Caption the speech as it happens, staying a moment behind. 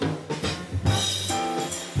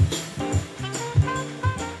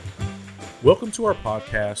Welcome to our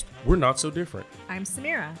podcast, We're Not So Different. I'm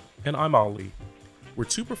Samira. And I'm Ali. We're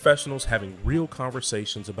two professionals having real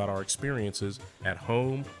conversations about our experiences at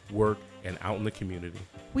home, work, and out in the community.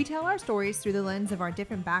 We tell our stories through the lens of our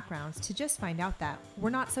different backgrounds to just find out that we're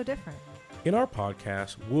not so different. In our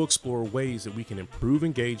podcast, we'll explore ways that we can improve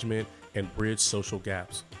engagement and bridge social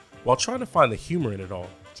gaps while trying to find the humor in it all.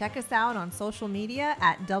 Check us out on social media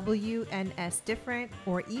at WNS Different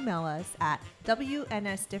or email us at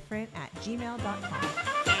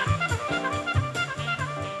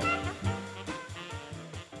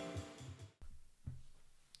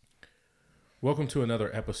wnsdifferent@gmail.com. Welcome to another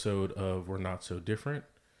episode of We're Not So Different.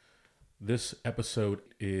 This episode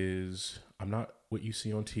is I'm Not What You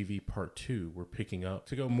See on TV Part 2. We're picking up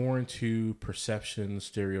to go more into perceptions,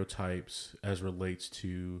 stereotypes as relates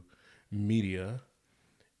to media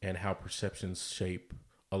and how perceptions shape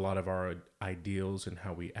a lot of our ideals and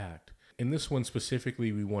how we act. In this one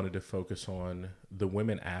specifically, we wanted to focus on the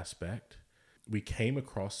women aspect. We came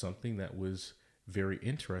across something that was very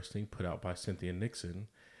interesting put out by Cynthia Nixon,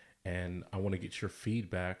 and I want to get your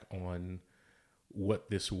feedback on what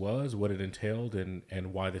this was, what it entailed, and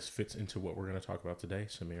why this fits into what we're going to talk about today,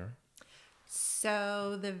 Samira.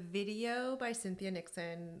 So the video by Cynthia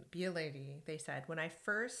Nixon, Be a Lady, they said, when I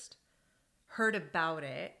first heard about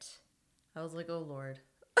it, I was like, oh Lord,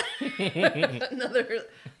 another,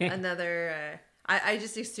 I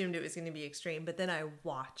just assumed it was going to be extreme, but then I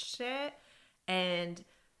watched it and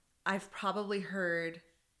I've probably heard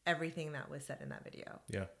everything that was said in that video.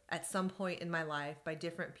 Yeah. At some point in my life by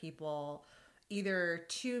different people, either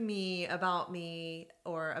to me,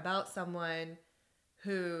 or about someone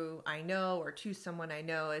who I know, or to someone I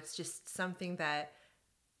know. It's just something that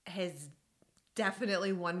has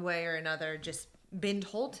definitely one way or another just been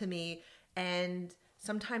told to me, and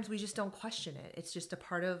sometimes we just don't question it. It's just a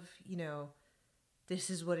part of, this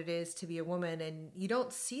is what it is to be a woman, and you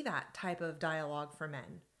don't see that type of dialogue for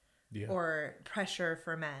men. Yeah. Or pressure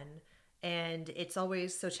for men. And it's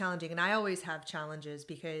always so challenging. And I always have challenges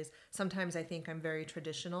because sometimes I think I'm very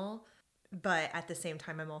traditional, but at the same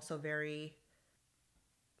time, I'm also very,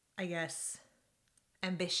 I guess,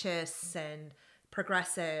 ambitious and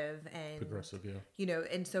progressive. Yeah.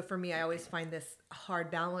 And so for me, I always find this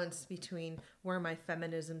hard balance between where my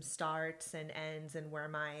feminism starts and ends and where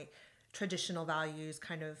my traditional values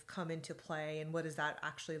kind of come into play, and what does that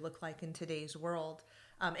actually look like in today's world.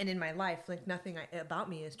 And in my life, like nothing about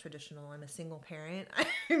me is traditional. I'm a single parent.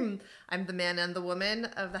 I'm the man and the woman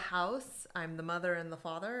of the house. I'm the mother and the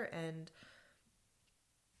father. And,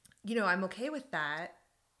 I'm okay with that.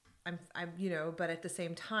 But at the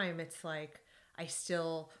same time, it's like, I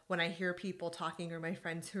still, when I hear people talking or my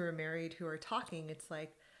friends who are married who are talking, it's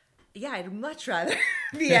like, yeah, I'd much rather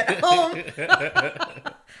be at home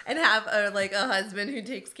and have a husband who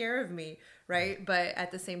takes care of me. Right. But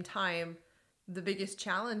at the same time, the biggest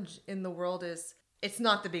challenge in the world is, it's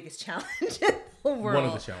not the biggest challenge in the world. One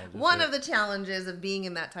of the challenges. One of the challenges of being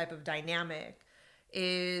in that type of dynamic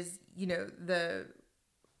is,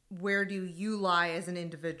 where do you lie as an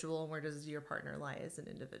individual and where does your partner lie as an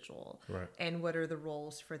individual? Right. And what are the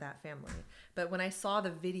roles for that family? But when I saw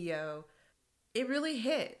the video, it really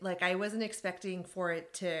hit. Like, I wasn't expecting for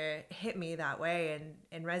it to hit me that way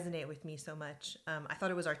and resonate with me so much. I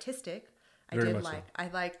thought it was artistic. I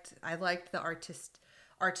liked the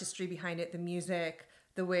artistry behind it, the music,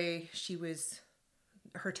 the way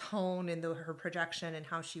her tone and her projection and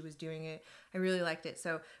how she was doing it. I really liked it.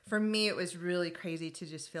 So for me, it was really crazy to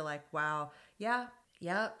just feel like, wow, yeah.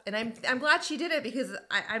 And I'm glad she did it, because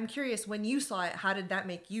I'm curious, when you saw it, how did that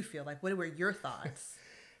make you feel? Like, what were your thoughts?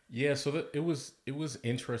 Yeah, so it was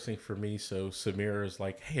interesting for me. So Samira is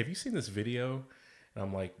like, hey, have you seen this video? And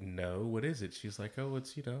I'm like, no, what is it? She's like, oh,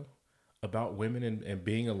 it's, about women and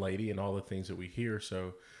being a lady and all the things that we hear.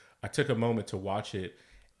 So I took a moment to watch it,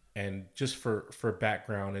 and just for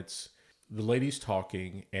background, it's the ladies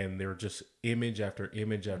talking, and they're just image after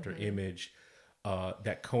image after image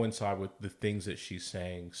that coincide with the things that she's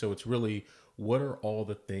saying. So it's really, what are all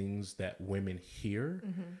the things that women hear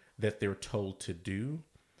that they're told to do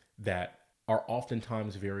that are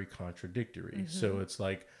oftentimes very contradictory. So it's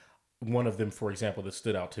like, one of them, for example, that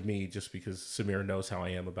stood out to me, just because Samira knows how I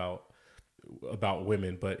am about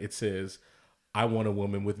women, but it says, I want a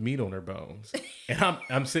woman with meat on her bones. And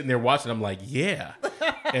I'm sitting there watching, I'm like, yeah.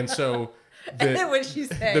 And so and then when she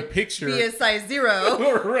said, the picture, be a size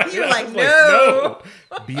 0, right, you're like, no.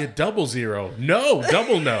 Be a double 0. No,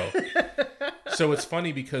 double no. So it's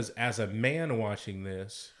funny, because as a man watching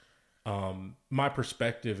this, my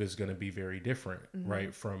perspective is going to be very different,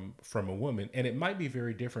 right, from a woman. And it might be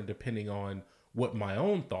very different depending on what my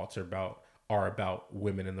own thoughts are are about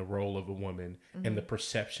women and the role of a woman and the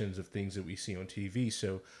perceptions of things that we see on TV.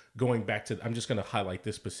 So going back to, I'm just going to highlight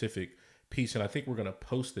this specific piece, and I think we're going to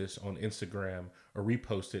post this on Instagram or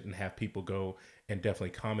repost it and have people go and definitely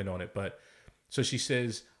comment on it. But so she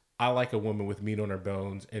says, I like a woman with meat on her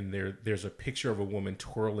bones, and there's a picture of a woman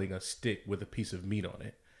twirling a stick with a piece of meat on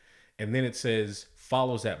it. And then it says,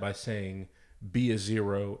 follows that by saying, be a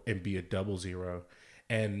 0 and be a 00.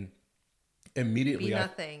 And immediately Be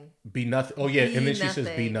nothing. Be nothing. Oh yeah. Be And then she nothing.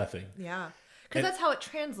 says, be nothing. Yeah. Because that's how it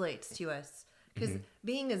translates to us. Because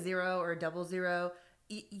being a 0 or a 00,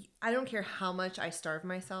 I don't care how much I starve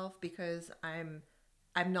myself because I'm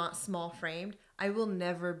not small framed. I will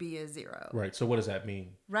never be a 0. Right. So what does that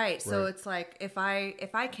mean? Right. So Right. it's like if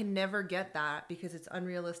I can never get that because it's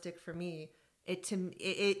unrealistic for me,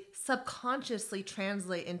 it subconsciously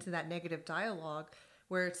translate into that negative dialogue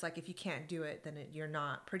where it's like if you can't do it, then you're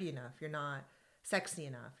not pretty enough, you're not sexy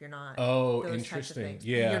enough, you're not. Oh, those types of interesting. things.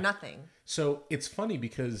 Yeah. You're nothing. So it's funny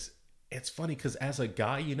because as a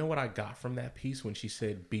guy, you know what I got from that piece when she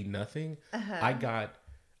said be nothing? I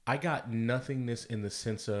got nothingness in the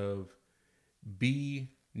sense of be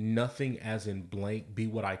nothing as in blank, be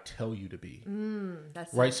what I tell you to be.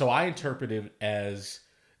 That's Right. So I interpret it as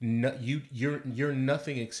you're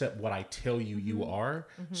nothing except what I tell you you are.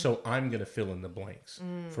 So I'm gonna fill in the blanks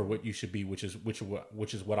for what you should be, which is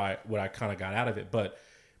what I kind of got out of it. But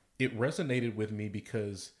it resonated with me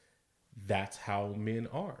because that's how men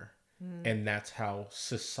are, and that's how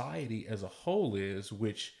society as a whole is,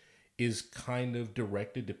 which is kind of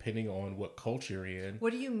directed depending on what culture you're in.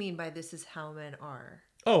 What do you mean by this is how men are?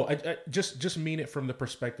 Oh, I just mean it from the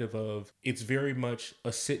perspective of it's very much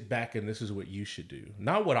a sit back and this is what you should do,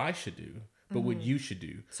 not what I should do, but what you should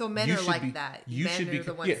do. So men You are should like be- that. You Men should are be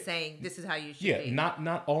the ones saying this is how you should be.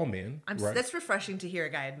 not all men. Right? That's refreshing to hear a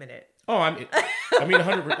guy admit it. Oh, I mean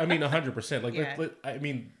 100%. Like,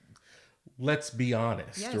 Yeah. let's be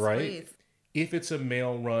honest, Yes, right? please. If it's a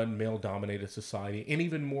male-run, male-dominated society, and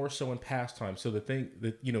even more so in pastime, so the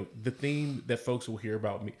theme that folks will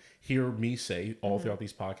hear me say all throughout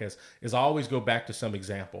these podcasts is I always go back to some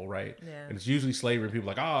example, right? Yeah. And it's usually slavery. People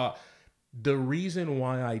are like, the reason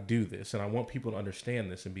why I do this, and I want people to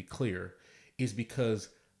understand this and be clear, is because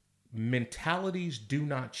mentalities do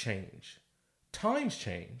not change. Times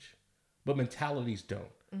change, but mentalities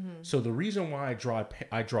don't. So the reason why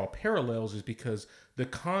I draw parallels is because the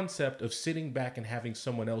concept of sitting back and having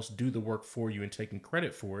someone else do the work for you and taking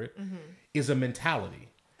credit for it is a mentality.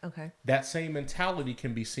 Okay. That same mentality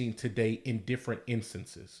can be seen today in different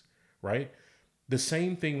instances, right? The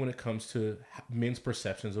same thing when it comes to men's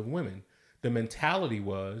perceptions of women. The mentality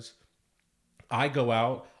was, I go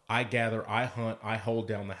out, I gather, I hunt, I hold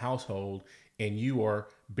down the household, and you are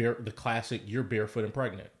the classic, you're barefoot and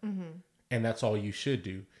pregnant. And that's all you should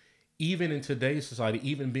do. Even in today's society,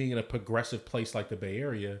 even being in a progressive place like the Bay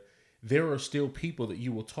Area, there are still people that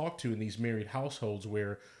you will talk to in these married households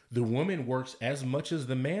where the woman works as much as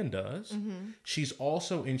the man does. She's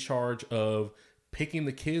also in charge of picking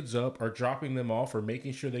the kids up or dropping them off or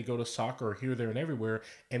making sure they go to soccer or here, there, and everywhere.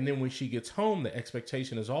 And then when she gets home, the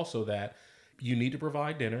expectation is also that you need to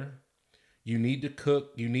provide dinner. You need to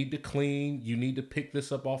cook, you need to clean, you need to pick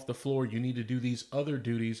this up off the floor, you need to do these other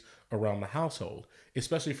duties around the household,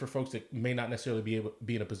 especially for folks that may not necessarily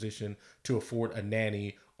be in a position to afford a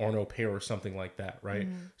nanny or an au pair or something like that, right?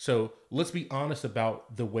 So let's be honest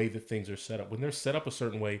about the way that things are set up. When they're set up a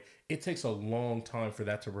certain way, it takes a long time for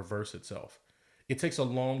that to reverse itself. It takes a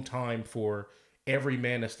long time for every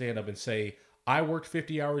man to stand up and say, I worked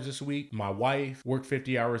 50 hours this week, my wife worked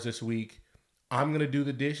 50 hours this week, I'm going to do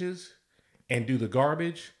the dishes and do the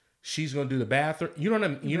garbage. She's gonna do the bathroom. You know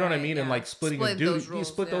what I mean? Yeah. And like splitting Split the duties. those roles,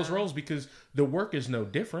 Split those yeah. roles because the work is no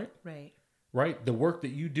different, Right. right? The work that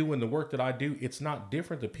you do and the work that I do, it's not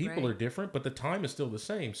different. The people Right. are different, but the time is still the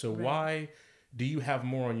same. So why do you have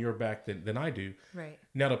more on your back than I do? Right.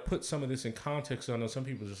 Now, to put some of this in context, I know some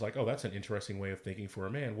people are just like, oh, that's an interesting way of thinking for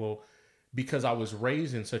a man. Well, because I was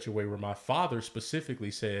raised in such a way where my father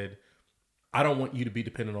specifically said, I don't want you to be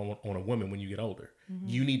dependent on a woman when you get older.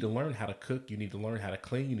 You need to learn how to cook. You need to learn how to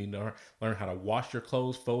clean. You need to learn how to wash your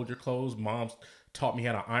clothes, fold your clothes. Mom's taught me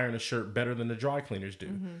how to iron a shirt better than the dry cleaners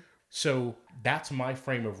do. So that's my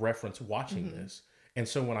frame of reference watching this. And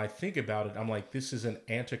so when I think about it, I'm like, this is an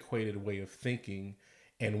antiquated way of thinking,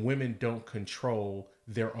 and women don't control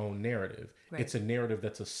their own narrative. Right. It's a narrative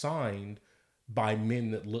that's assigned by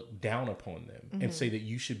men that look down upon them and say that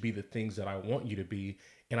you should be the things that I want you to be.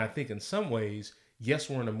 And I think in some ways, yes,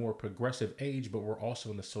 we're in a more progressive age, but we're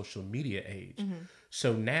also in the social media age.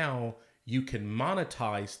 So now you can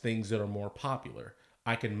monetize things that are more popular.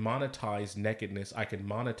 I can monetize nakedness. I can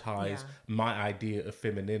monetize my idea of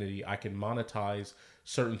femininity. I can monetize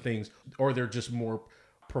certain things, or they're just more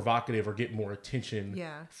provocative or get more attention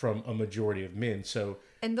from a majority of men. So,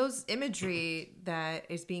 and those imagery that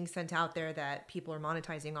is being sent out there that people are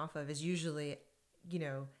monetizing off of is usually,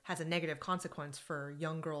 has a negative consequence for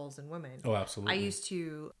young girls and women. Oh, absolutely. I used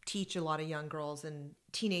to teach a lot of young girls and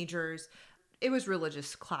teenagers. It was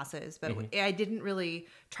religious classes, but I didn't really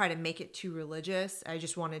try to make it too religious. I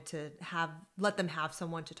just wanted to let them have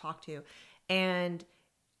someone to talk to. And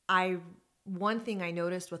one thing I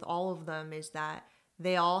noticed with all of them is that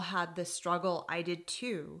they all had this struggle, I did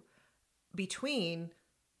too, between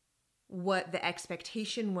what the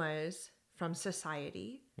expectation was from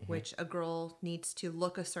society, which a girl needs to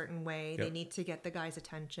look a certain way. They need to get the guy's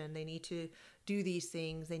attention. They need to do these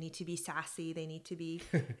things. They need to be sassy. They need to be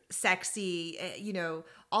sexy,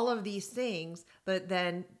 all of these things. But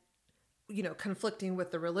then, conflicting with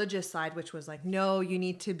the religious side, which was like, no, you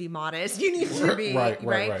need to be modest. You need to be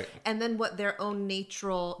right. And then what their own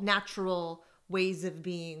natural ways of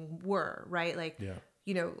being were, right? Like,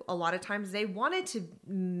 a lot of times they wanted to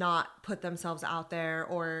not put themselves out there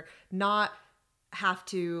or not have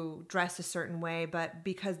to dress a certain way, but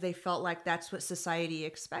because they felt like that's what society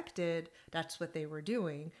expected, that's what they were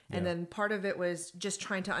doing. And then part of it was just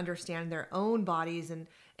trying to understand their own bodies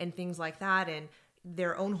and things like that, and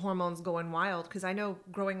their own hormones going wild. Because I know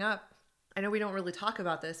growing up, I know we don't really talk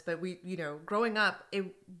about this, but growing up,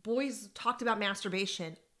 boys talked about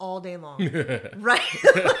masturbation all day long, right?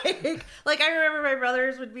 like I remember my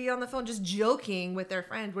brothers would be on the phone just joking with their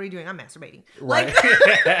friends. What are you doing? I'm masturbating. Right.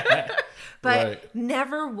 But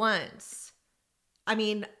never once. I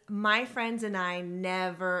mean, my friends and I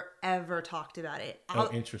never, ever talked about it.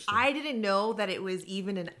 Interesting. I didn't know that it was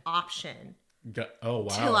even an option. Oh,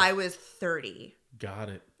 wow. Till I was 30. Got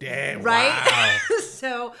it. Damn. Right? Wow.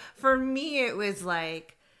 So for me, it was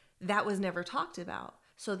like, that was never talked about.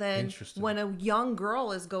 So then when a young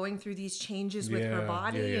girl is going through these changes with her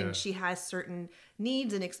body and she has certain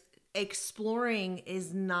needs, and exploring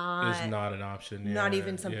is not an option. Not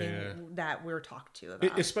even something that we're talked to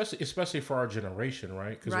about. Especially for our generation,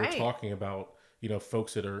 right? Because we're talking about,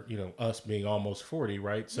 folks that are, us being almost 40,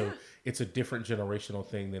 right? So it's a different generational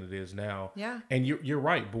thing than it is now. Yeah. And you're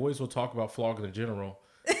right. Boys will talk about flogging in general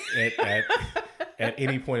at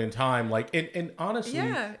any point in time. Like, and honestly,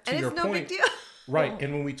 to and your it's no point, big deal. Right.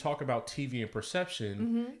 And when we talk about TV and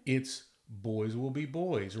perception, it's boys will be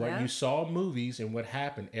boys, right? You saw movies, and what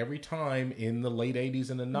happened every time in the late 80s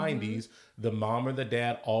and the 90s, the mom or the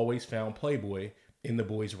dad always found Playboy in the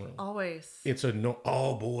boys' room. Always. It's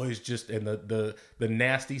all boys just in the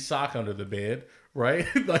nasty sock under the bed, right?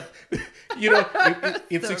 Like,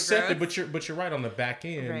 it's So accepted, gross. but you're right on the back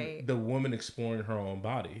end, the woman exploring her own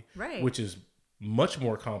body, right, which is much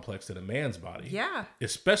more complex than a man's body. Yeah.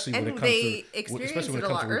 Especially when it comes to... they experience it a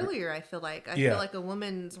lot earlier, I feel like. I feel like a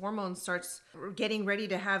woman's hormones starts getting ready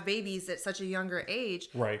to have babies at such a younger age.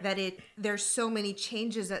 Right. That there's so many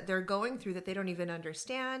changes that they're going through that they don't even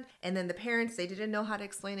understand. And then the parents, they didn't know how to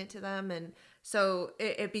explain it to them. And so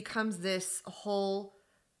it becomes this whole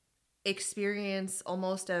experience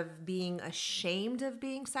almost of being ashamed of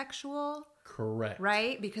being sexual. Correct.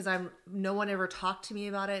 Right? Because no one ever talked to me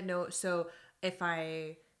about it. So... if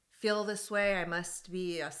I feel this way, I must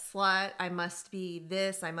be a slut. I must be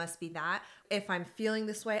this. I must be that. If I'm feeling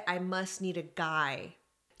this way, I must need a guy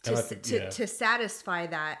to satisfy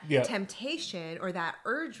that temptation or that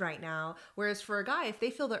urge right now. Whereas for a guy, if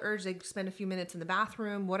they feel the urge, they spend a few minutes in the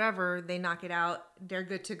bathroom, whatever, they knock it out, they're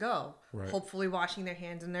good to go. Right. Hopefully washing their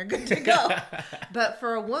hands and they're good to go. But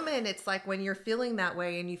for a woman, it's like when you're feeling that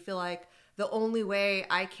way and you feel like the only way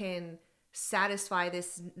I can satisfy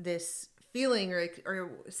this feeling or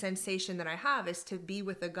sensation that I have is to be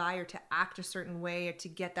with a guy or to act a certain way or to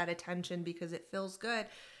get that attention because it feels good,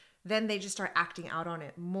 then they just start acting out on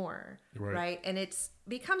it more. Right? And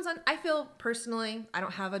becomes I feel personally, I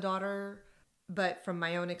don't have a daughter, but from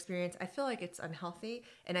my own experience, I feel like it's unhealthy.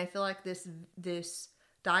 And I feel like this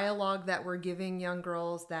dialogue that we're giving young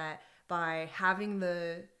girls, that by having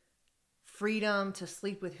the freedom to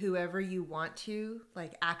sleep with whoever you want to,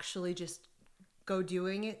 like actually just go do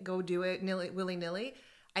it willy-nilly.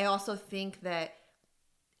 I also think that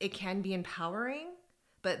it can be empowering,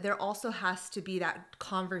 but there also has to be that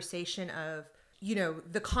conversation of,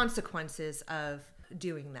 the consequences of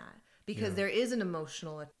doing that, because there is an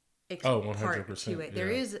emotional part to it. There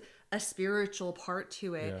is a spiritual part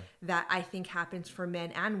to it that I think happens for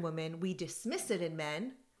men and women. We dismiss it in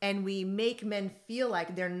men and we make men feel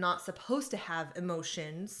like they're not supposed to have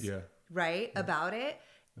emotions, right, about it.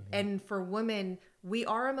 Mm-hmm. And for women, we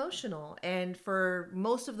are emotional. And for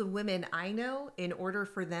most of the women I know, in order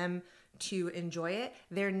for them to enjoy it,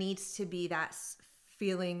 there needs to be that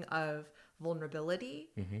feeling of vulnerability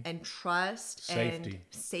and trust and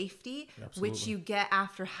safety, which you get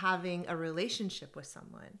after having a relationship with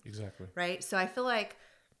someone. Exactly. Right? So I feel like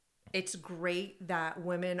it's great that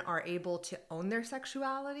women are able to own their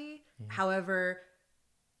sexuality. However,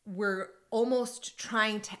 we're almost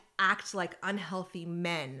trying to act like unhealthy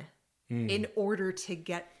men in order to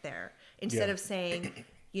get there. Instead of saying,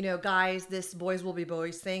 you know, guys, this boys will be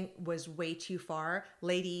boys thing was way too far.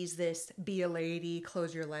 Ladies, this be a lady,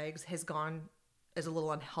 close your legs is a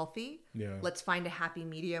little unhealthy. Yeah. Let's find a happy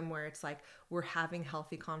medium where it's like we're having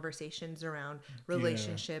healthy conversations around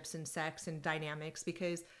relationships and sex and dynamics,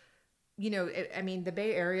 because you know, I mean, the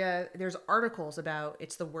Bay Area, there's articles about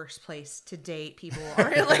it's the worst place to date. People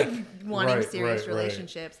aren't like wanting serious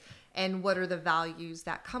relationships. And what are the values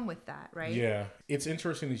that come with that, right? Yeah. It's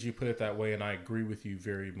interesting that you put it that way, and I agree with you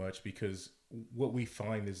very much, because what we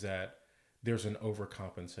find is that there's an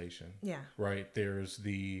overcompensation. Yeah. Right? There's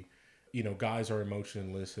the, you know, guys are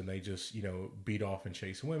emotionless and they just, you know, beat off and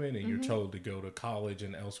chase women, and you're told to go to college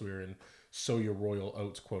and elsewhere and sow your royal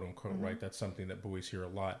oats, quote unquote, right? That's something that boys hear a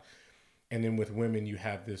lot. And then with women, you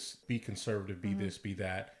have this be conservative, be this, be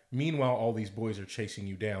that. Meanwhile, all these boys are chasing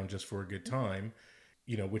you down just for a good time,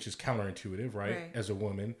 you know, which is counterintuitive, right? As a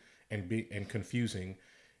woman, and confusing.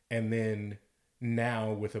 And then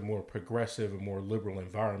now with a more progressive and more liberal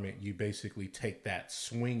environment, you basically take that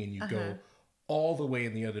swing and you go all the way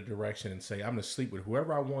in the other direction and say, I'm going to sleep with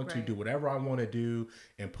whoever I want to, do whatever I want to do,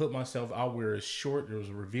 and put myself, I'll wear as short or as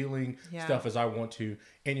revealing stuff as I want to.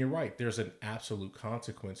 And you're right, there's an absolute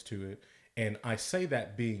consequence to it. And I say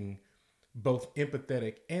that being both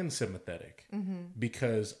empathetic and sympathetic,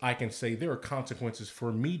 because I can say there are consequences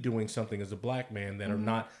for me doing something as a black man that are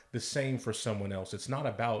not the same for someone else. It's not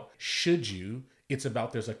about should you, it's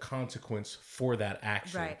about there's a consequence for that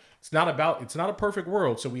action. Right. It's not a perfect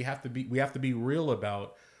world, so we have to be real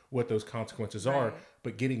about what those consequences are.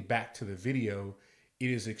 But getting back to the video, it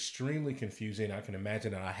is extremely confusing. I can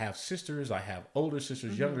imagine that I have sisters, I have older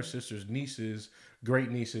sisters, younger sisters, nieces, great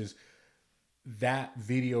nieces. That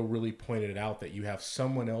video really pointed it out, that you have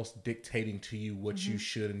someone else dictating to you what you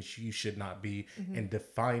should and you should not be, and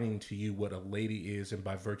defining to you what a lady is, and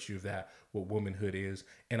by virtue of that, what womanhood is.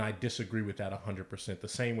 And I disagree with that 100%. The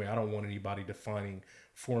same way I don't want anybody defining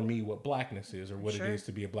for me what blackness is or what it is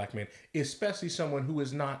to be a black man, especially someone who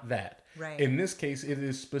is not that. Right. In this case, it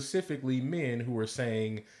is specifically men who are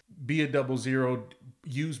saying, be a 00,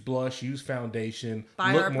 use blush, use foundation,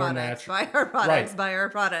 buy look our more products, natural. buy our products, buy our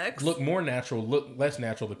products. Look more natural, look less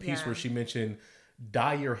natural. The piece where she mentioned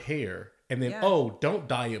dye your hair, and then, don't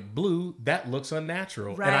dye it blue. That looks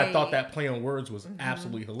unnatural. And I thought that play on words was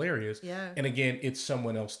absolutely hilarious. Yeah. And again, it's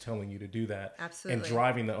someone else telling you to do that. Absolutely. And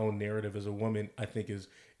driving the own narrative as a woman, I think is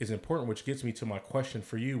important, which gets me to my question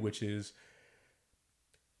for you, which is,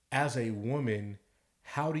 as a woman,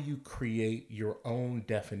 how do you create your own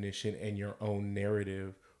definition and your own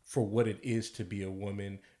narrative for what it is to be a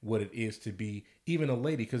woman, what it is to be even a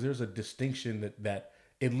lady? Because there's a distinction that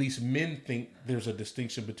at least men think there's a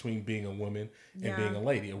distinction between being a woman and being a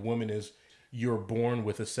lady. A woman is, you're born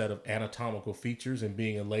with a set of anatomical features, and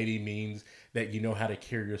being a lady means that you know how to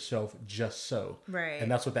carry yourself just so. Right.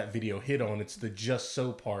 And that's what that video hit on. It's the just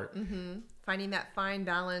so part. Finding that fine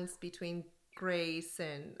balance between grace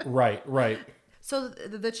and... Right. So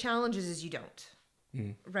the challenge is you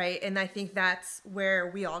don't. Right? And I think that's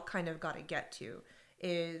where we all kind of got to get to,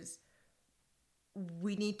 is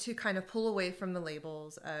we need to kind of pull away from the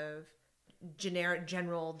labels of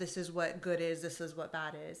general, this is what good is, this is what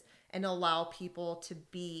bad is, and allow people to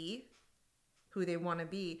be who they want to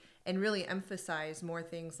be, and really emphasize more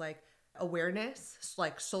things like awareness,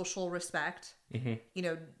 like social respect. You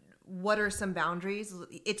know, what are some boundaries?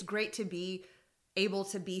 It's great to be able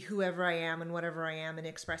to be whoever I am and whatever I am and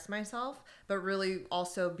express myself, but really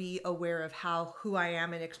also be aware of how who I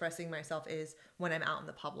am and expressing myself is when I'm out in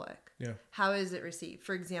the public. Yeah. How is it received?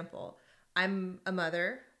 For example, I'm a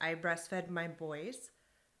mother. I breastfed my boys,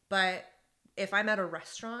 but if I'm at a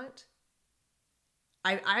restaurant,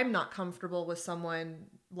 I'm not comfortable with someone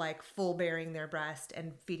like full bearing their breast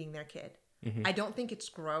and feeding their kid. I don't think it's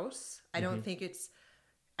gross. I don't think it's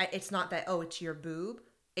not that, oh, it's your boob.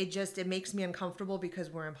 It makes me uncomfortable because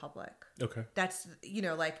we're in public. Okay. That's, you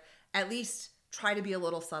know, like, at least try to be a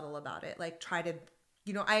little subtle about it. Like, try to,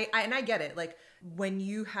 you know, I get it. Like, when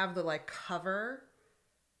you have the like cover,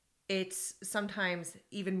 it's sometimes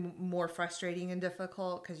even more frustrating and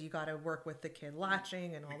difficult because you got to work with the kid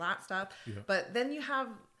latching and all that stuff. Yeah. But then you have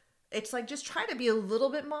it's like, just try to be a little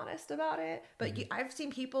bit modest about it. But I've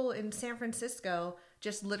seen people in San Francisco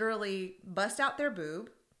just literally bust out their boob,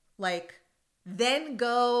 like, then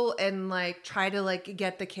go and like try to like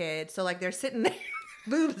get the kid. So like they're sitting there,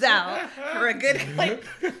 boobs out for a good like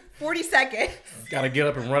 40 seconds. Gotta get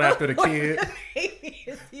up and run after the kid. The baby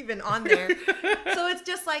is even on there. So it's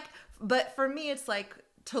just like, but for me, it's like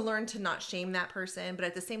to learn to not shame that person, but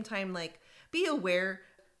at the same time, like, be aware.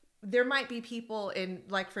 There might be people in,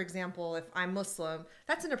 like, for example, if I'm Muslim,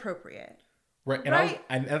 that's inappropriate. Right. And, Right.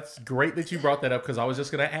 and that's great that you brought that up, because I was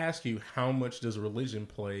just going to ask you, how much does religion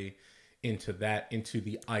play into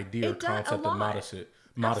the idea or It does, concept a of lot. modesty?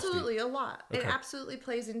 Absolutely, a lot. It Okay. absolutely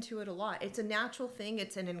plays into it a lot. It's a natural thing.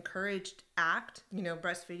 It's an encouraged act. You know,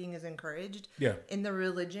 breastfeeding is encouraged Yeah. in the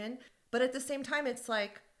religion. But at the same time, it's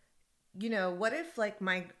like, you know, what if like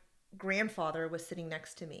my grandfather was sitting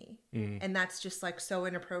next to me and that's just like so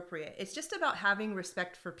inappropriate? It's just about having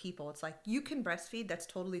respect for people. It's like, you can breastfeed, that's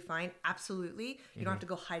totally fine, absolutely. You don't have to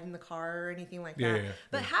go hide in the car or anything like that.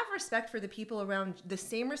 But have respect for the people around, the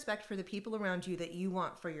same respect for the people around you that you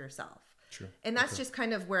want for yourself. True. And that's just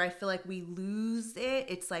kind of where I feel like we lose it.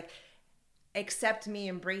 It's like, accept me,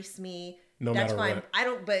 embrace me, No that's matter fine. what. I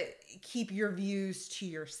don't, but keep your views to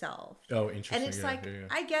yourself. Oh, interesting. And it's like,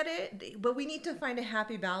 I get it, but we need to find a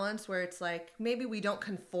happy balance where it's like, maybe we don't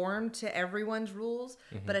conform to everyone's rules,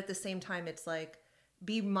 but at the same time, it's like,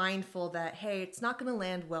 be mindful that, hey, it's not going to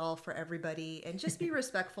land well for everybody, and just be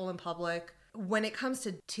respectful in public. When it comes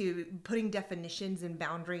to putting definitions and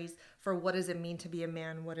boundaries for what does it mean to be a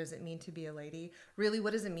man, what does it mean to be a lady, really,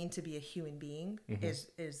 what does it mean to be a human being,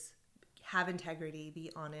 is have integrity,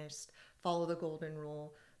 be honest, follow the golden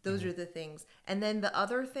rule. Those are the things. And then the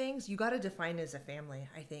other things you got to define as a family,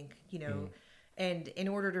 I think, you know, and in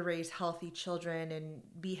order to raise healthy children and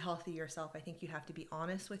be healthy yourself, I think you have to be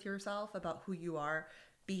honest with yourself about who you are,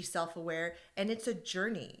 be self-aware. And it's a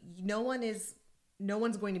journey. No one's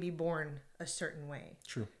going to be born a certain way.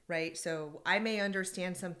 True. Right? So I may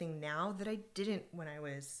understand something now that I didn't when I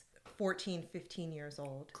was 14, 15 years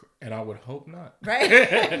old. And I would hope not. Right?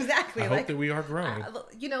 Exactly. I hope that we are growing.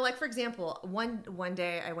 You know, like, for example, one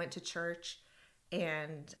day I went to church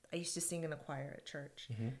and I used to sing in the choir at church.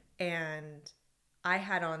 And I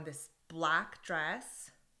had on this black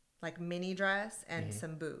dress, like mini dress, and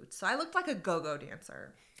some boots. So I looked like a go-go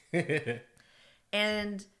dancer.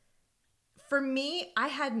 And for me, I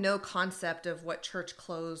had no concept of what church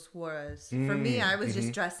clothes was. For me, I was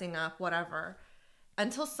just dressing up, whatever.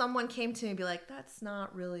 Until someone came to me and be like, that's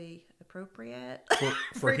not really appropriate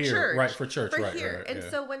for here, church. right? For church, for right? here. Right, And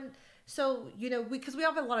yeah. so you know, because we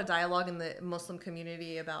have a lot of dialogue in the Muslim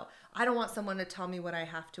community about, I don't want someone to tell me what I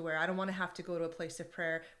have to wear. I don't want to have to go to a place of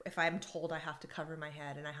prayer if I'm told I have to cover my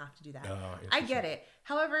head and I have to do that. I get it.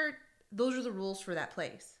 However, those are the rules for that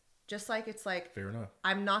place. Just like it's like, Fair enough.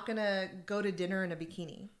 I'm not gonna go to dinner in a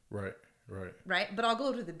bikini, Right. right? But I'll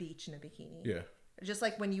go to the beach in a bikini. Yeah. Just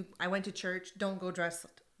like when I went to church, don't go dressed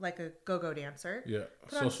like a go-go dancer. Yeah.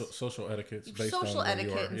 Put on Social etiquette's based on social where you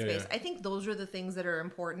etiquette are. and Yeah, space. yeah. I think those are the things that are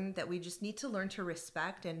important that we just need to learn to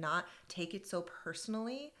respect and not take it so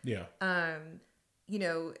personally. Yeah. You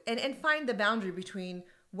know, and find the boundary between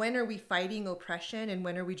when are we fighting oppression and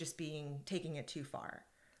when are we just taking it too far.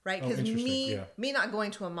 Right? Because interesting. me not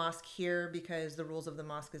going to a mosque here because the rules of the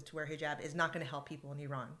mosque is to wear hijab is not going to help people in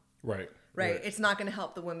Iran. Right. Right? It's not going to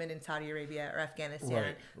help the women in Saudi Arabia or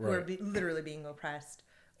Afghanistan who are literally being oppressed,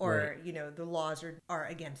 or you know, the laws are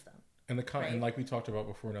against them. And and like we talked about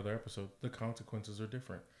before in another episode, the consequences are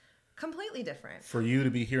different. Completely different. For you to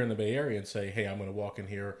be here in the Bay Area and say, "Hey, I'm going to walk in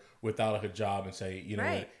here without a hijab and say, you know,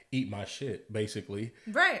 what, eat my shit," basically.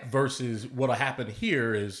 Right. Versus what'll happen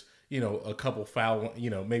here is, you know, a couple foul, you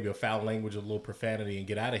know, maybe a foul language, a little profanity, and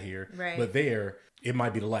get out of here. Right. But there, it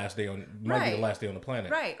might be the last day on the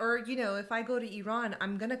planet. Right. Or, you know, if I go to Iran,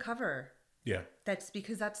 I'm going to cover. Yeah. That's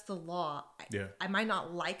because that's the law. Yeah. I might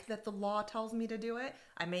not like that the law tells me to do it.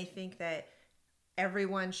 I may think that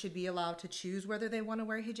everyone should be allowed to choose whether they want to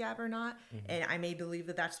wear hijab or not. And I may believe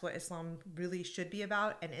that that's what Islam really should be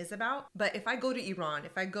about and is about. But if I go to Iran,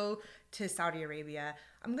 if I go to Saudi Arabia,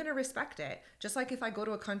 I'm going to respect it. Just like if I go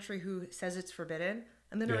to a country who says it's forbidden,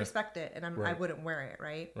 I'm going to respect it, and I wouldn't wear it,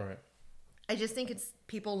 right? Right. I just think it's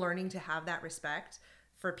people learning to have that respect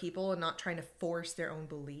for people and not trying to force their own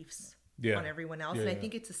beliefs on everyone else. And I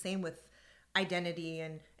think it's the same with identity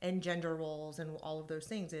and gender roles and all of those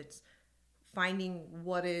things. It's finding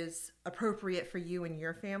what is appropriate for you and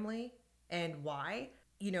your family and why.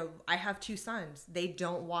 You know, I have 2 sons. They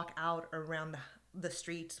don't walk out around the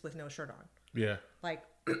streets with no shirt on. Yeah. Like,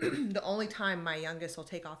 the only time my youngest will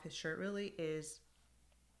take off his shirt really is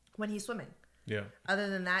when he's swimming. Yeah. Other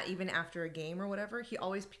than that, even after a game or whatever, he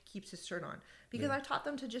always keeps his shirt on because I taught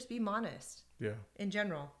them to just be modest. Yeah. In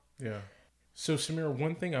general. Yeah. So, Samira,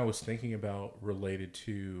 one thing I was thinking about related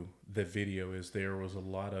to the video is there was a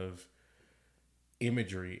lot of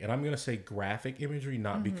imagery, and I'm going to say graphic imagery,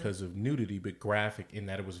 not because of nudity, but graphic in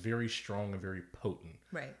that it was very strong and very potent.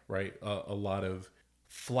 Right. Right. A lot of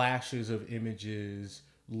flashes of images,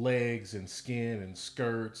 legs and skin and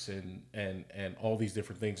skirts and all these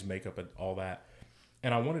different things, makeup and all that.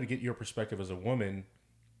 And I wanted to get your perspective as a woman.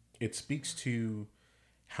 It speaks to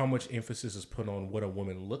how much emphasis is put on what a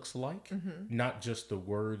woman looks like, not just the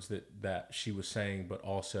words that she was saying, but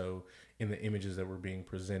also in the images that were being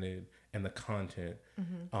presented and the content.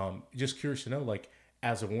 Just curious to know, like,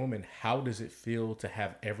 as a woman, how does it feel to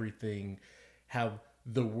have everything, have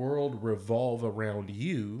the world revolve around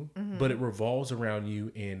you, but it revolves around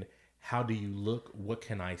you in how do you look, what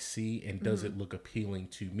can I see, and does it look appealing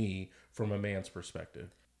to me from a man's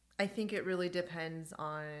perspective? I think it really depends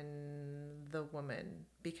on the woman,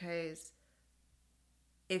 because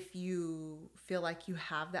if you feel like you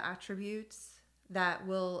have the attributes that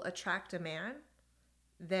will attract a man,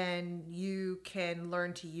 then you can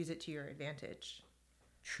learn to use it to your advantage.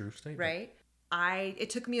 True statement. Right?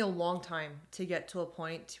 It took me a long time to get to a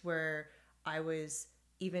point where I was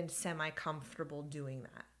even semi-comfortable doing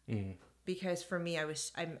that. Because for me, I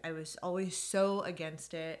was always so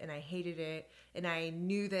against it, and I hated it, and I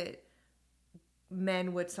knew that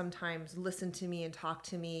men would sometimes listen to me and talk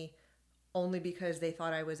to me only because they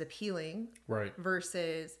thought I was appealing, right?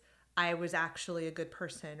 Versus I was actually a good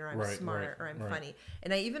person, or I'm smart, or I'm funny.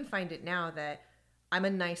 And I even find it now that I'm a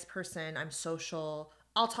nice person, I'm social,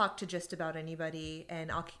 I'll talk to just about anybody,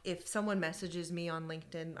 and if someone messages me on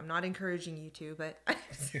LinkedIn, I'm not encouraging you to, but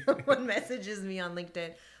if someone messages me on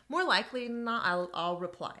LinkedIn, more likely than not, I'll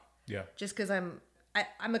reply. Yeah. Just because I'm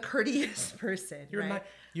a courteous person. You're right?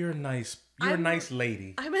 You're a nice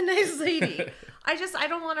lady. I'm a nice lady. I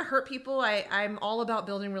don't want to hurt people. I'm all about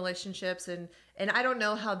building relationships, and I don't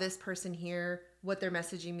know how this person here, what they're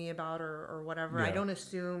messaging me about or whatever. Yeah. I don't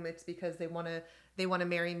assume it's because they want to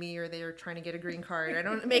marry me or they're trying to get a green card. I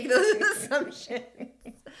don't make those assumptions.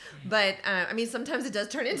 But I mean, sometimes it does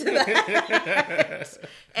turn into that,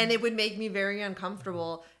 and it would make me very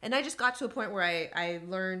uncomfortable. And I just got to a point where I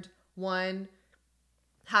learned, one,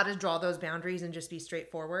 how to draw those boundaries and just be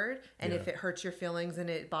straightforward. And if it hurts your feelings and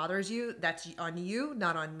it bothers you, that's on you,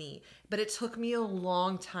 not on me. But it took me a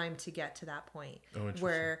long time to get to that point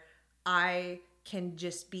where I can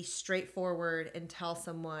just be straightforward and tell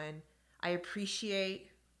someone, I appreciate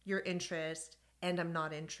your interest and I'm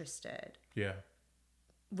not interested. Yeah.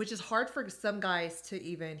 Which is hard for some guys to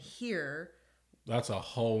even hear. That's a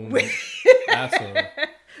whole we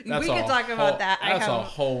could talk about that. That's a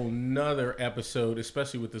whole nother episode,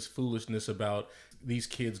 especially with this foolishness about these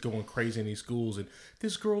kids going crazy in these schools. And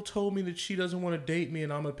this girl told me that she doesn't want to date me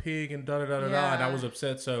and I'm a pig and da-da-da-da-da. And I was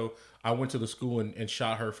upset, so I went to the school and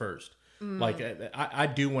shot her first. Like, I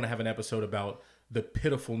do want to have an episode about the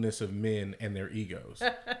pitifulness of men and their egos.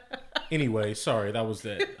 Anyway, sorry, that was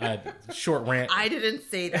the short rant. I didn't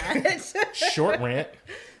say that. Short rant.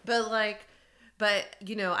 But,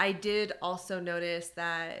 you know, I did also notice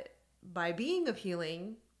that by being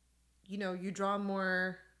appealing, you know, you draw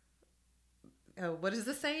more, what is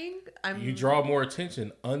the saying? You draw more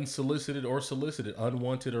attention, unsolicited or solicited,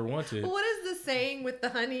 unwanted or wanted. What is the saying with the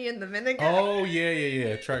honey and the vinegar? Oh, yeah.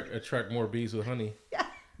 Attract more bees with honey. Yeah.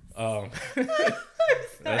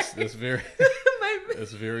 That's very,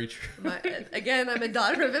 that's very true. Again, I'm a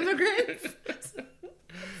daughter of immigrants.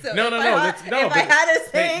 So if I had a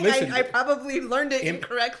saying, listen, I probably learned it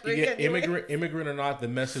incorrectly. Yeah, immigrant or not, the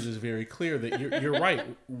message is very clear that you're right.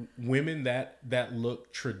 Women that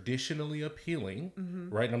look traditionally appealing,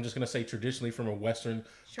 right? And I'm just going to say traditionally from a Western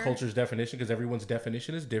culture's definition, because everyone's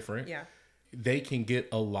definition is different. Yeah. They can get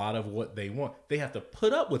a lot of what they want. They have to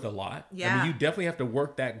put up with a lot. Yeah. I mean, you definitely have to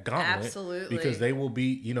work that gauntlet. Absolutely. Because they will be,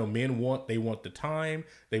 you know, men want the time,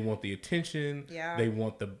 they want the attention, they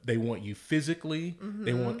want you physically,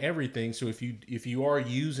 they want everything. So if you are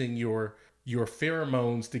using your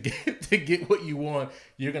pheromones to get what you want,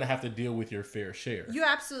 you're going to have to deal with your fair share. You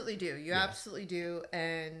absolutely do. Absolutely do.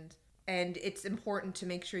 And it's important to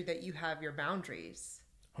make sure that you have your boundaries.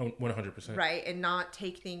 100%. Right. And not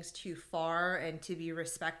take things too far, and to be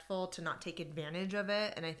respectful, to not take advantage of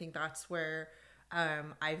it. And I think that's where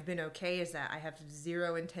I've been okay, is that I have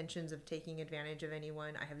zero intentions of taking advantage of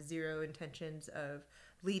anyone. I have zero intentions of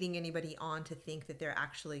leading anybody on to think that they're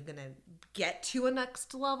actually going to get to a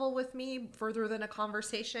next level with me further than a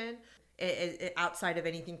conversation outside of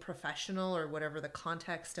anything professional or whatever the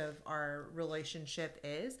context of our relationship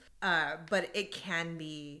is. But it can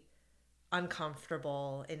be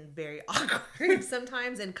uncomfortable and very awkward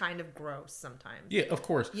sometimes and kind of gross sometimes. Yeah, of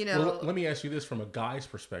course. You know, well, let me ask you this from a guy's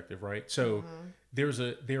perspective, right? So there's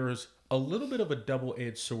a little bit of a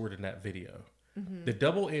double-edged sword in that video. The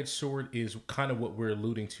double-edged sword is kind of what we're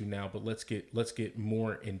alluding to now, but let's get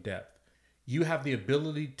more in depth. You have the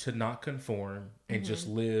ability to not conform and just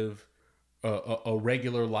live a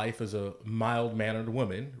regular life as a mild-mannered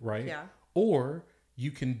woman, right? Yeah. Or you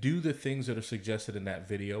can do the things that are suggested in that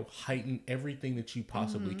video, heighten everything that you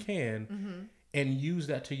possibly can, and use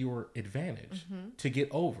that to your advantage to get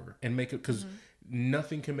over and make it, because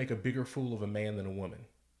nothing can make a bigger fool of a man than a woman.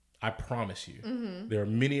 I promise you. There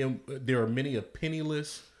are many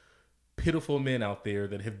penniless, pitiful men out there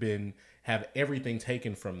that have everything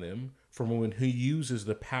taken from them from a woman who uses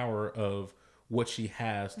the power of what she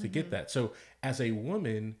has to get that. So as a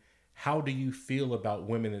woman, how do you feel about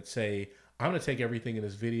women that say, I'm going to take everything in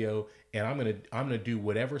this video and I'm going to do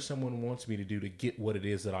whatever someone wants me to do to get what it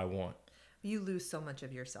is that I want? You lose so much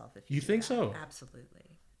of yourself if you do think that. so? Absolutely.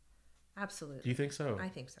 Do you think so? I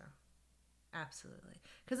think so. Absolutely.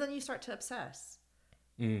 Because then you start to obsess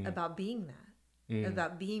about being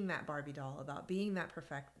about being that Barbie doll, about being that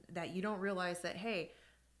perfect, that you don't realize that, hey,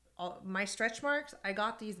 my stretch marks, I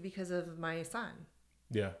got these because of my son.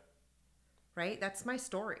 Yeah. Right? That's my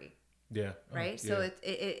story. Yeah. Right? So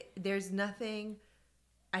there's nothing,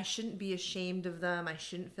 I shouldn't be ashamed of them. I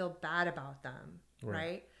shouldn't feel bad about them.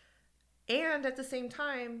 Right? And at the same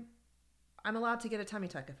time, I'm allowed to get a tummy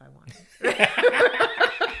tuck if I want.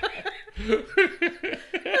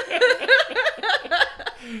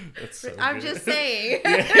 That's so I'm good. Just saying.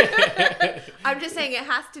 I'm just saying it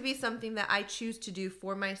has to be something that I choose to do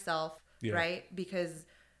for myself, right? Because,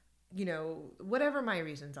 you know, whatever my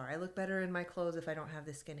reasons are, I look better in my clothes if I don't have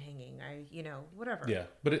the skin hanging. Whatever. Yeah,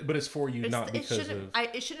 but it's for you, not because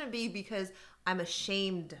it shouldn't be because I'm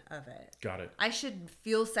ashamed of it. Got it. I should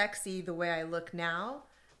feel sexy the way I look now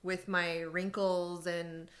with my wrinkles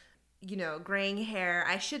and, graying hair.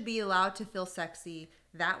 I should be allowed to feel sexy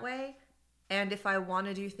that way. And if I want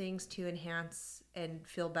to do things to enhance and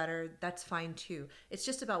feel better, that's fine too. It's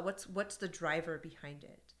just about what's the driver behind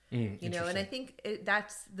it. And I think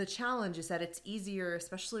that's the challenge, is that it's easier,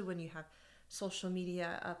 especially when you have social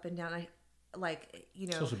media up and down.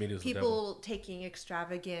 People taking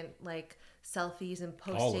extravagant selfies and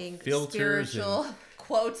posting spiritual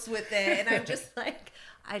quotes with it. And I'm just like,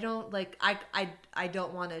 I don't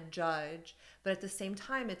want to judge, but at the same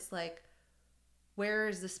time, it's like, where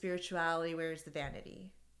is the spirituality? Where is the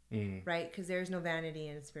vanity? Right? Because there's no vanity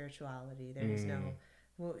in spirituality. There's no,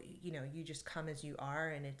 you just come as you are,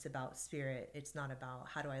 and it's about spirit. It's not about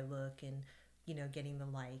how do I look and, getting the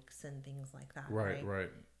likes and things like that. Right.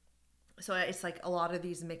 So it's like a lot of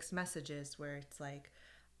these mixed messages where it's like,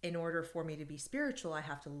 in order for me to be spiritual, I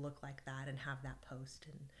have to look like that and have that post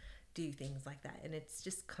and do things like that. And it's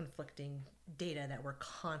just conflicting data that we're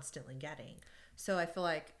constantly getting. So I feel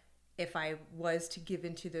like if I was to give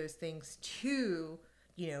into those things to,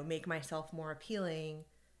 make myself more appealing,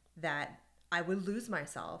 that I would lose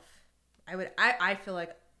myself. I feel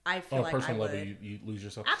like on a personal level, you lose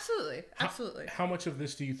yourself. Absolutely. How much of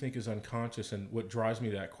this do you think is unconscious? And what drives me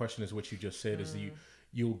to that question is what you just said, is that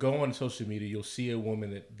you'll go on social media, you'll see a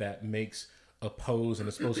woman that makes a pose and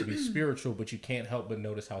it's supposed to be spiritual, but you can't help but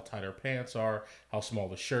notice how tight her pants are, how small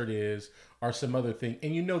the shirt is, or some other thing.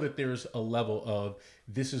 And you know that there's a level of,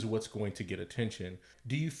 this is what's going to get attention.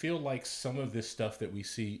 Do you feel like some of this stuff that we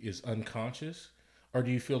see is unconscious? Or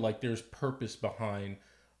do you feel like there's purpose behind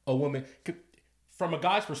a woman? From a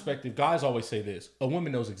guy's perspective, guys always say this: a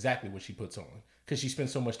woman knows exactly what she puts on because she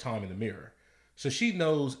spends so much time in the mirror. So she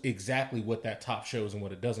knows exactly what that top shows and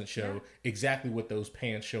what it doesn't show, exactly what those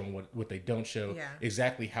pants show and what they don't show,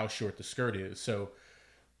 exactly how short the skirt is. So,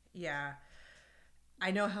 yeah,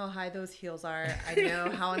 I know how high those heels are. I know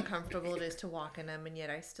how uncomfortable it is to walk in them, and yet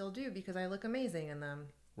I still do because I look amazing in them.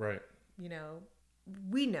 Right. We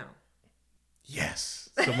know. Yes.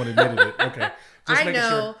 Someone admitted it. Okay. I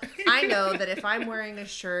know that if I'm wearing a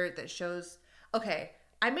shirt that shows,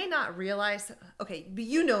 I may not realize, but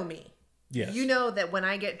you know me. Yes. You know that when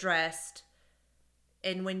I get dressed,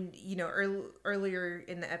 and when, earlier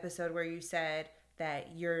in the episode where you said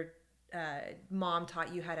that your mom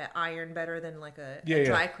taught you how to iron better than a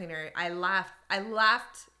dry cleaner, I laughed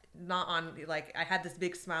not on, I had this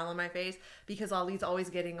big smile on my face because Ollie's always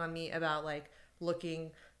getting on me about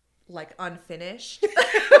looking unfinished.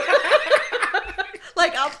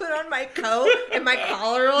 Like, I'll put on my coat and my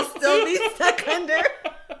collar will still be stuck under.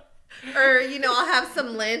 Or, you know, I'll have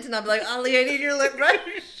some lint and I'll be like, Ollie, I need your lip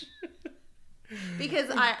brush. Because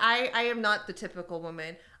I am not the typical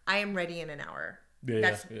woman. I am ready in an hour.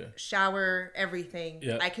 That's shower, everything.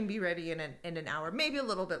 Yeah. I can be ready in an hour, maybe a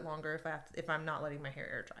little bit longer if I'm not letting my hair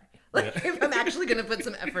air dry. Like if I'm actually gonna put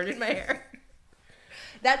some effort in my hair.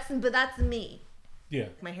 That's me. Yeah.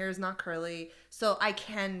 My hair is not curly, so I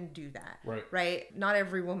can do that. Right. Not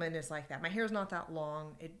every woman is like that. My hair is not that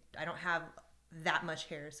long. I don't have that much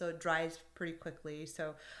hair, so it dries pretty quickly.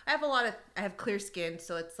 So I have clear skin,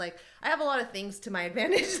 so it's like I have a lot of things to my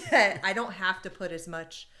advantage that I don't have to put as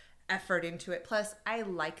much effort into it. Plus, I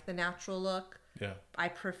like the natural look. Yeah. I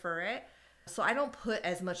prefer it. So I don't put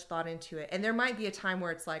as much thought into it. And there might be a time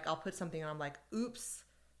where it's like I'll put something on, I'm like, oops,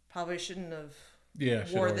 probably shouldn't have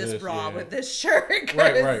wore this bra with this shirt,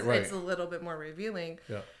 because it's a little bit more revealing.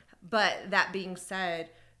 Yeah. But that being said,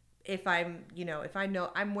 if I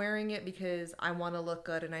know I'm wearing it because I want to look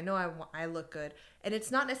good and I know I look good, and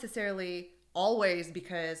it's not necessarily always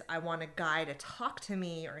because I want a guy to talk to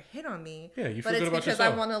me or hit on me. Yeah, you feel but good it's about because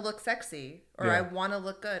yourself. I want to look sexy or I want to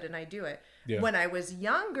look good and I do it. Yeah. When I was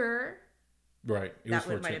younger, right,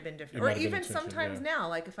 that might have been different. Or even sometimes now,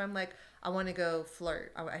 like if I'm like, I want to go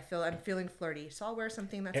flirt, I'm feeling flirty, so I'll wear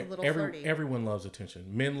something that's a little flirty. Everyone loves attention.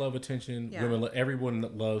 Men love attention. Yeah. Women, everyone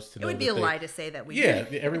loves to know. It would be a lie to say that we. Yeah,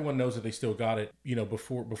 everyone knows that they still got it. You know,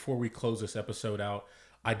 before we close this episode out,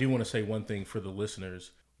 I do want to say one thing for the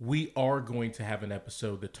listeners. We are going to have an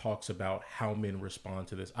episode that talks about how men respond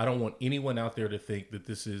to this. I don't want anyone out there to think that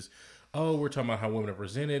this is, we're talking about how women are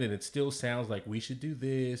presented, and it still sounds like we should do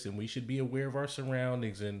this and we should be aware of our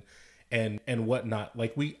surroundings and whatnot.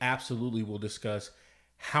 Like, we absolutely will discuss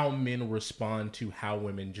how men respond to how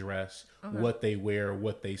women dress, what they wear,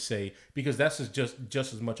 what they say, because that's just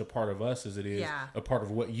as much a part of us as it is a part of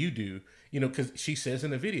what you do. You know, because she says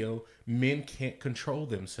in the video, men can't control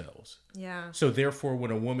themselves. Yeah. So therefore, when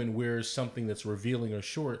a woman wears something that's revealing or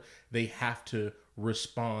short, they have to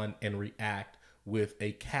respond and react with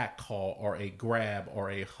a catcall or a grab or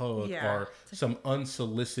a hug or some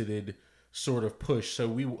unsolicited sort of push. So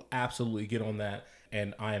we will absolutely get on that.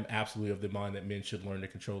 And I am absolutely of the mind that men should learn to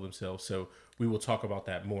control themselves. So we will talk about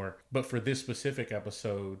that more. But for this specific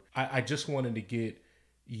episode, I just wanted to get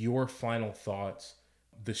your final thoughts.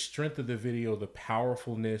 The strength of the video, the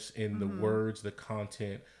powerfulness in the words, the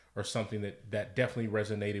content, are something that definitely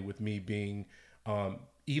resonated with me, being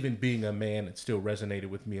even being a man, it still resonated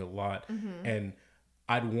with me a lot. And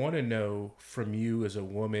I'd want to know from you as a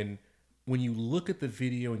woman, when you look at the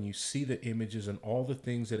video and you see the images and all the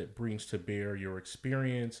things that it brings to bear, your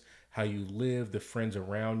experience, how you live, the friends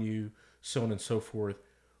around you, so on and so forth,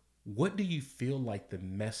 what do you feel like the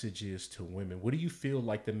message is to women? What do you feel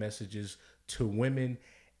like the message is to women?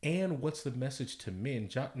 And what's the message to men?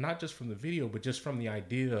 Not just from the video, but just from the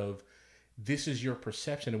idea of this is your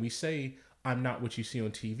perception. And we say, I'm not what you see on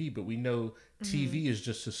TV, but we know TV is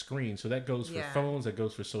just a screen. So that goes for phones, that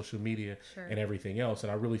goes for social media and everything else.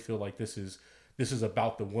 And I really feel like this is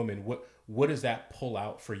about the woman. What does that pull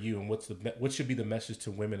out for you? And what should be the message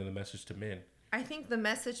to women and the message to men? I think the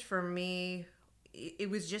message for me, it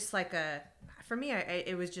was just like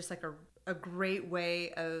it was just like a great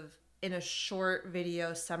way of, in a short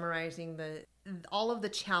video, summarizing all of the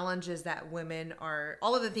challenges that women are,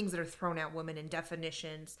 all of the things that are thrown at women, and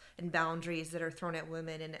definitions and boundaries that are thrown at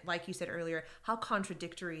women. And like you said earlier, how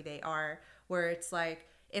contradictory they are, where it's like,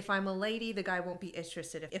 if I'm a lady, the guy won't be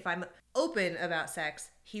interested. If I'm open about sex,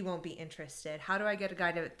 he won't be interested. How do I get a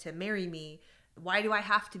guy to marry me? Why do I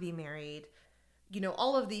have to be married? You know,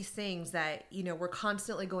 all of these things that, you know, we're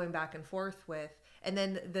constantly going back and forth with. And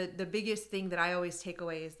then the biggest thing that I always take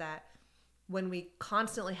away is that when we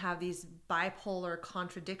constantly have these bipolar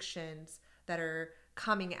contradictions that are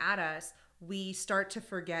coming at us, we start to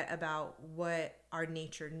forget about what our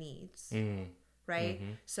nature needs, right?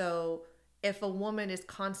 So if a woman is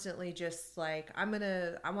constantly just like, I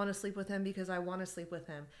want to sleep with him because I want to sleep with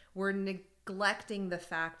him, we're neglecting the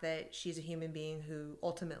fact that she's a human being who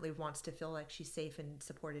ultimately wants to feel like she's safe and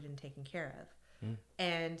supported and taken care of.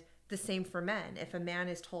 And the same for men. If a man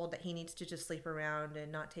is told that he needs to just sleep around and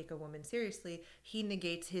not take a woman seriously, he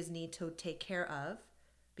negates his need to take care of,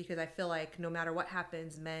 because I feel like no matter what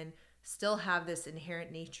happens, men still have this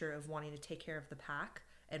inherent nature of wanting to take care of the pack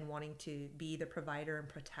and wanting to be the provider and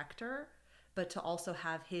protector, but to also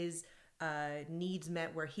have his needs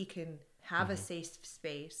met where he can have a safe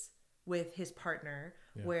space with his partner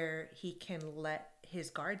where he can let his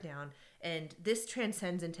guard down. And this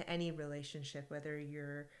transcends into any relationship, whether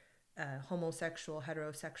you're homosexual,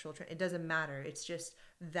 heterosexual. It doesn't matter. It's just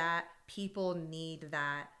that people need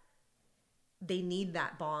that. They need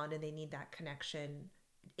that bond and they need that connection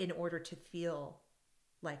in order to feel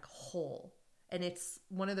like whole. And it's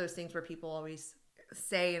one of those things where people always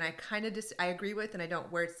say, and I kind of I agree with, and I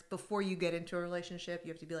don't, where it's before you get into a relationship,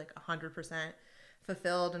 you have to be like 100%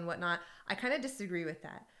 fulfilled and whatnot. I kind of disagree with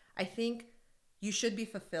that. I think you should be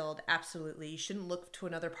fulfilled. Absolutely. You shouldn't look to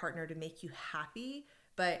another partner to make you happy.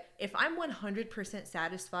 But if I'm 100%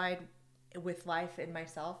 satisfied with life and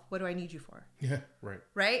myself, what do I need you for? Yeah, right.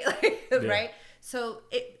 Right? Like, Yeah. Right? So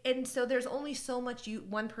so there's only so much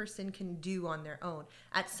one person can do on their own.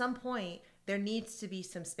 At some point, there needs to be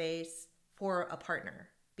some space for a partner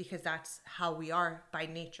because that's how we are by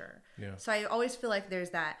nature. Yeah. So I always feel like there's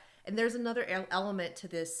that. And there's another element to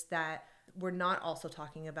this that we're not also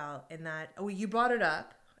talking about, and that, you brought it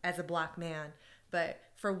up as a Black man, but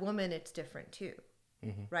for women, it's different too.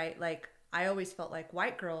 Mm-hmm. Right? Like, I always felt like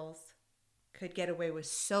white girls could get away with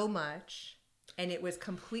so much and it was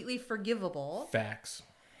completely forgivable. Facts.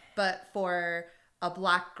 But for a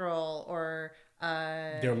Black girl or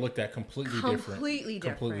they're looked at completely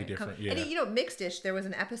different. Yeah. And Mixed-ish, there was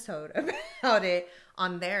an episode about it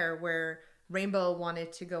on there where Rainbow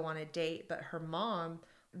wanted to go on a date, but her mom,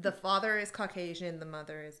 the father is Caucasian, the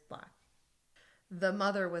mother is Black. The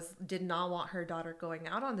mother did not want her daughter going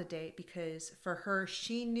out on the date because for her,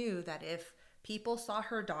 she knew that if people saw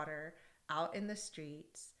her daughter out in the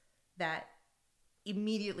streets, that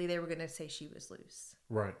immediately they were going to say she was loose.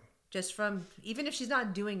 Right. Just from, even if she's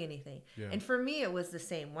not doing anything. Yeah. And for me, it was the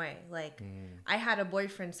same way. Like, I had a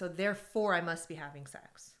boyfriend, so therefore I must be having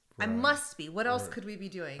sex. Right. I must be. What else could we be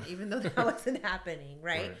doing? Even though that wasn't happening,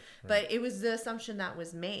 right? But it was the assumption that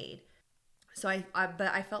was made. So but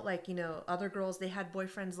I felt like, other girls, they had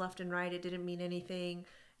boyfriends left and right. It didn't mean anything.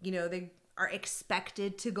 They are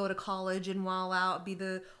expected to go to college and wild out, be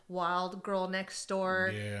the wild girl next door.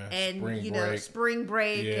 Yeah, and, spring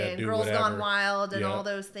break and Girls whatever. Gone Wild and all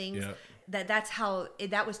those things. Yep. That's how,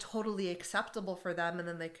 that was totally acceptable for them. And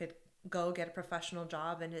then they could go get a professional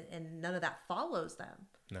job and none of that follows them.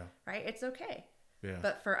 No. Right? It's okay. Yeah.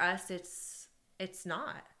 But for us, it's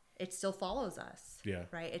not. It still follows us. Yeah.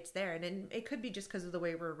 Right? It's there. And it could be just because of the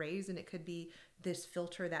way we're raised, and it could be this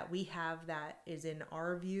filter that we have that is in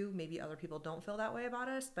our view. Maybe other people don't feel that way about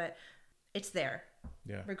us, but it's there.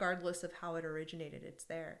 Yeah. Regardless of how it originated, it's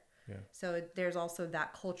there. Yeah. So there's also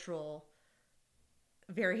that cultural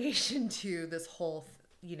variation to this whole,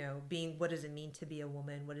 being, what does it mean to be a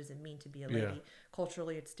woman? What does it mean to be a lady? Yeah.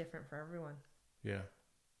 Culturally, it's different for everyone. Yeah.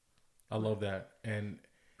 I love that. And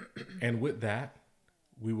with that,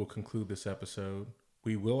 we will conclude this episode.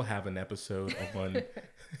 We will have an episode on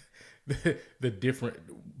the different,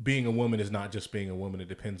 being a woman is not just being a woman. It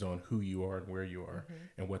depends on who you are and where you are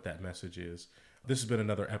and what that message is. This has been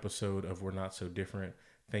another episode of We're Not So Different.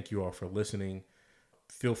 Thank you all for listening.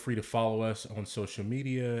 Feel free to follow us on social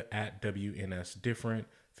media at WNSDifferent.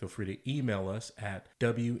 Feel free to email us at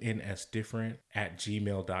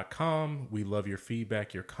wnsdifferent@gmail.com. We love your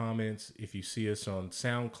feedback, your comments. If you see us on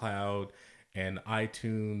SoundCloud and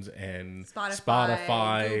iTunes and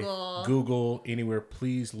Spotify, Google, anywhere,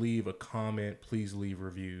 please leave a comment. Please leave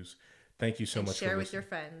reviews. Thank you so much for listening. Share with your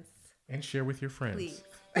friends. And share with your friends. Please.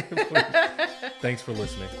 Thanks for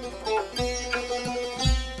listening.